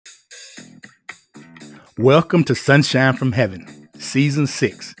Welcome to Sunshine from Heaven, Season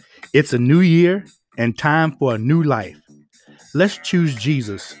 6. It's a new year and time for a new life. Let's choose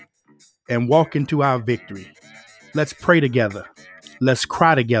Jesus and walk into our victory. Let's pray together. Let's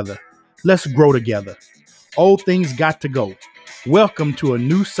cry together. Let's grow together. Old things got to go. Welcome to a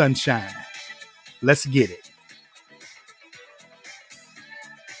new sunshine. Let's get it.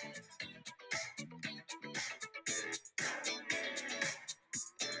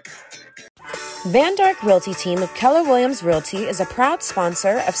 Van Dark Realty Team of Keller Williams Realty is a proud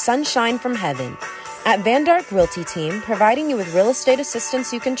sponsor of Sunshine from Heaven. At Van Dark Realty Team, providing you with real estate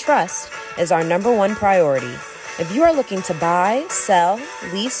assistance you can trust is our number one priority. If you are looking to buy, sell,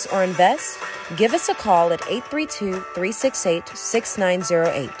 lease, or invest, give us a call at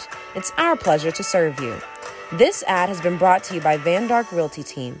 832-368-6908. It's our pleasure to serve you. This ad has been brought to you by Van Dark Realty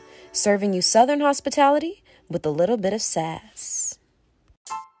Team, serving you Southern hospitality with a little bit of sass.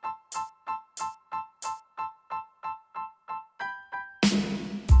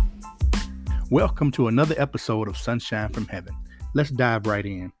 Welcome to another episode of Sunshine from Heaven. Let's dive right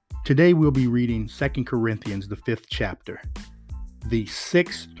in. Today we'll be reading 2 Corinthians, the 5th chapter, the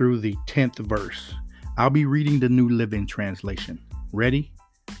 6th through the 10th verse. I'll be reading the New Living Translation. Ready?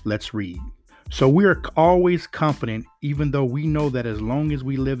 Let's read. So we are always confident, even though we know that as long as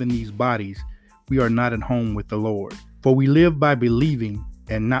we live in these bodies, we are not at home with the Lord. For we live by believing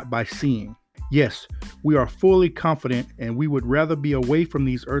and not by seeing. Yes, we are fully confident, and we would rather be away from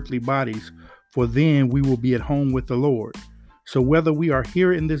these earthly bodies, for then we will be at home with the Lord. So whether we are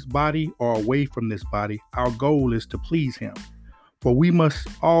here in this body or away from this body, our goal is to please Him. For we must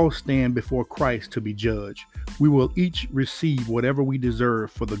all stand before Christ to be judged. We will each receive whatever we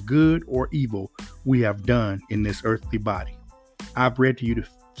deserve for the good or evil we have done in this earthly body. I've read to you the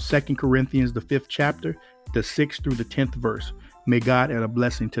 2 Corinthians, the 5th chapter, the 6th through the 10th verse. May God add a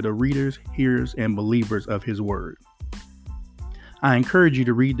blessing to the readers, hearers, and believers of His word. I encourage you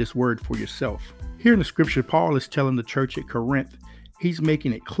to read this word for yourself. Here in the scripture, Paul is telling the church at Corinth, he's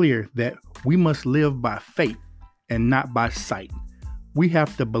making it clear that we must live by faith and not by sight. We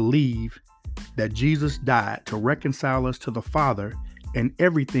have to believe that Jesus died to reconcile us to the Father, and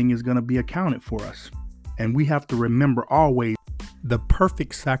everything is going to be accounted for us. And we have to remember always the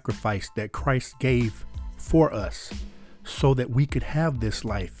perfect sacrifice that Christ gave for us so that we could have this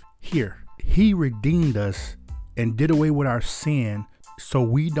life here. He redeemed us and did away with our sin so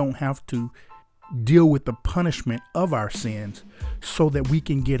we don't have to deal with the punishment of our sins, so that we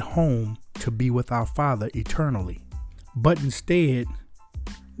can get home to be with our Father eternally. But instead,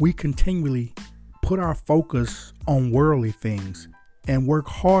 we continually put our focus on worldly things and work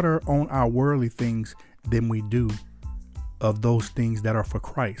harder on our worldly things than we do of those things that are for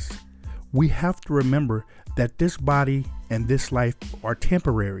Christ. We have to remember that this body and this life are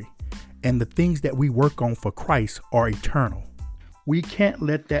temporary, and the things that we work on for Christ are eternal. We can't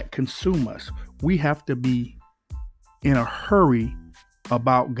let that consume us. We have to be in a hurry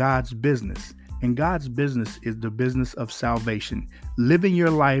about God's business. And God's business is the business of salvation, living your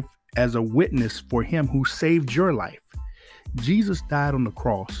life as a witness for Him who saved your life. Jesus died on the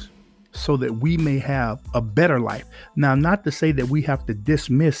cross so that we may have a better life. Now, not to say that we have to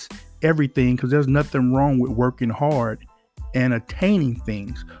dismiss everything, because there's nothing wrong with working hard and attaining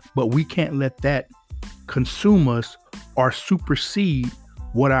things, but we can't let that consume us or supersede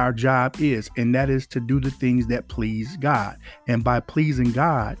what our job is, and that is to do the things that please God. And by pleasing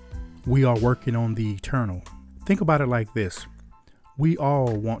God, we are working on the eternal. Think about it like this. We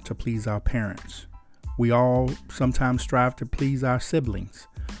all want to please our parents. We all sometimes strive to please our siblings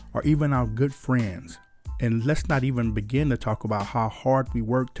or even our good friends. And let's not even begin to talk about how hard we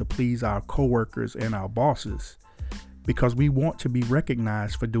work to please our coworkers and our bosses, because we want to be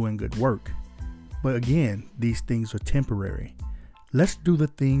recognized for doing good work. But again, these things are temporary. Let's do the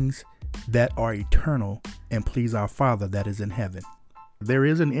things that are eternal and please our Father that is in heaven. There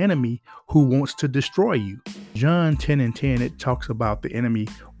is an enemy who wants to destroy you. John 10:10, it talks about the enemy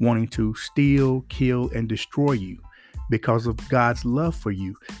wanting to steal, kill, and destroy you because of God's love for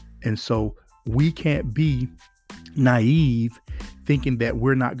you. And so we can't be naive thinking that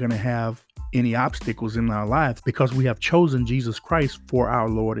we're not going to have any obstacles in our lives, because we have chosen Jesus Christ for our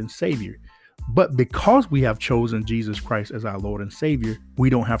Lord and Savior. But because we have chosen Jesus Christ as our Lord and Savior, we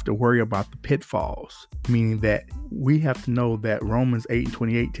don't have to worry about the pitfalls, meaning that we have to know that Romans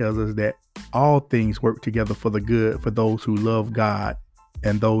 8:28 tells us that all things work together for the good for those who love God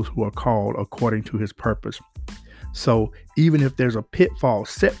and those who are called according to His purpose. So even if there's a pitfall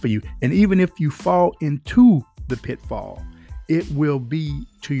set for you, and even if you fall into the pitfall, it will be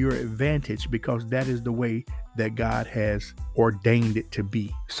to your advantage, because that is the way that God has ordained it to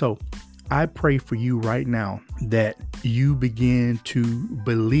be. So I pray for you right now that you begin to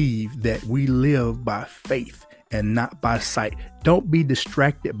believe that we live by faith and not by sight. Don't be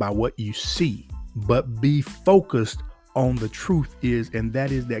distracted by what you see, but be focused on the truth and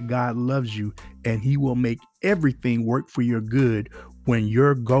that is that God loves you and he will make everything work for your good when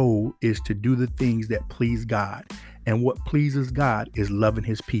your goal is to do the things that please God. And what pleases God is loving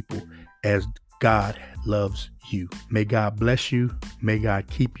his people as God loves you. May God bless you. May God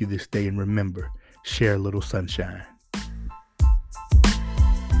keep you this day. And remember, share a little sunshine.